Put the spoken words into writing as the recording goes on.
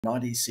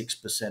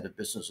96% of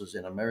businesses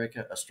in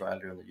America,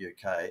 Australia, and the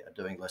UK are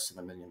doing less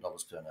than $1 million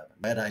turnover.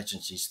 Ad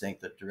agencies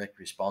think that direct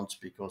response,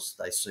 because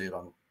they see it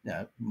on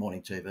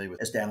morning TV,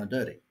 is down and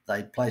dirty.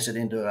 They place it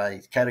into a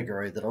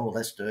category that, oh,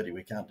 that's dirty,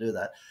 we can't do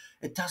that.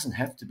 It doesn't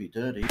have to be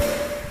dirty.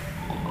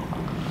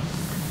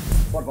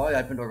 What have I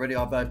opened already?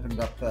 I've opened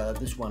up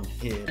this one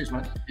here. Thanks,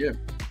 mate. Yeah.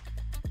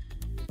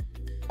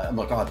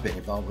 Look, I've been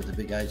involved with the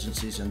big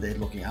agencies and they're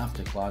looking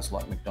after clients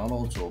like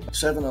McDonald's or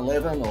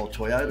 7-Eleven or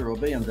Toyota or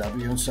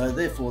BMW, and so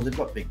therefore they've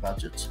got big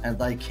budgets and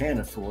they can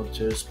afford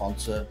to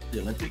sponsor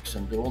the Olympics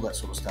and do all that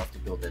sort of stuff to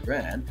build their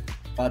brand.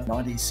 But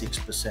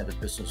 96% of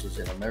businesses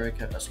in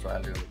America,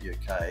 Australia, and the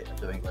UK are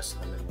doing less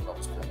than $1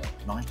 million turnover.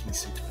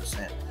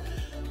 96%.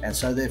 And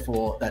so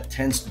therefore that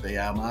tends to be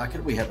our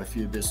market. We have a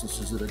few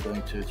businesses that are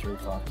doing 2, 3,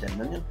 5, 10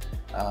 million,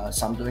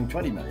 some doing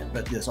 20 million,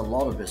 but there's a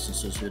lot of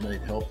businesses who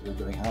need help that are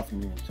doing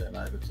 $500,000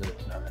 turnover to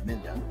 $1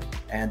 million,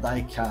 and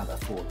they can't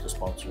afford to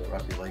sponsor a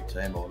rugby league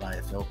team or an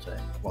AFL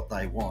team. What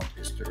they want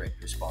is direct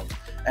response.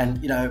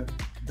 And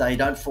they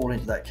don't fall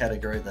into that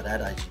category that ad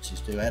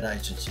agencies do. Ad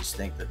agencies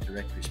think that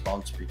direct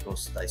response,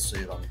 because they see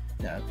it on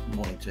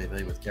morning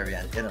TV with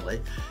Kerry-Ann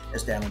Kennelly,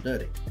 is down and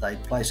dirty. They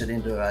place it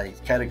into a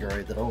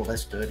category that, oh,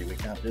 that's dirty, we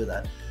can't do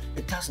that.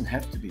 It doesn't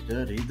have to be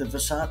dirty. The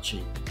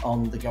Versace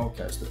on the Gold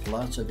Coast, the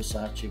Palazzo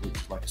Versace, which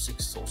is like a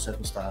 6 or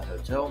 7-star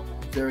hotel,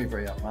 very,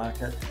 very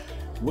upmarket.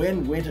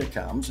 When winter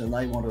comes and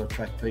they want to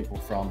attract people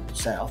from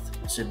South,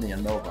 Sydney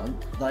and Melbourne,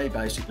 they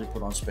basically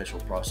put on special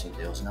pricing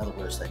deals. In other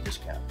words, they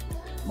discount.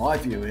 My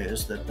view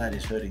is that that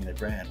is hurting their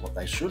brand. What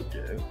they should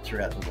do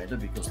throughout the winter,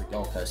 because the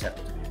Gold Coast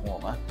happens to be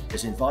warmer,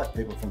 is invite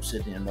people from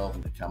Sydney and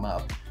Melbourne to come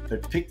up,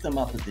 but pick them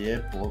up at the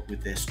airport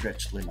with their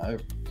stretch limo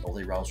or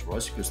their Rolls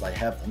Royce, because they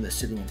have them. They're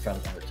sitting in front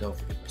of the hotel,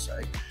 for goodness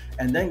sake,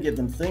 and then give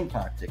them theme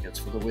park tickets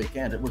for the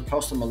weekend. It would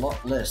cost them a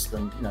lot less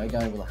than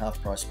going with a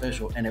half price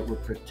special, and it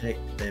would protect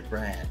their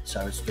brand.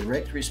 So it's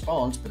direct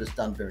response, but it's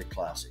done very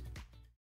classy.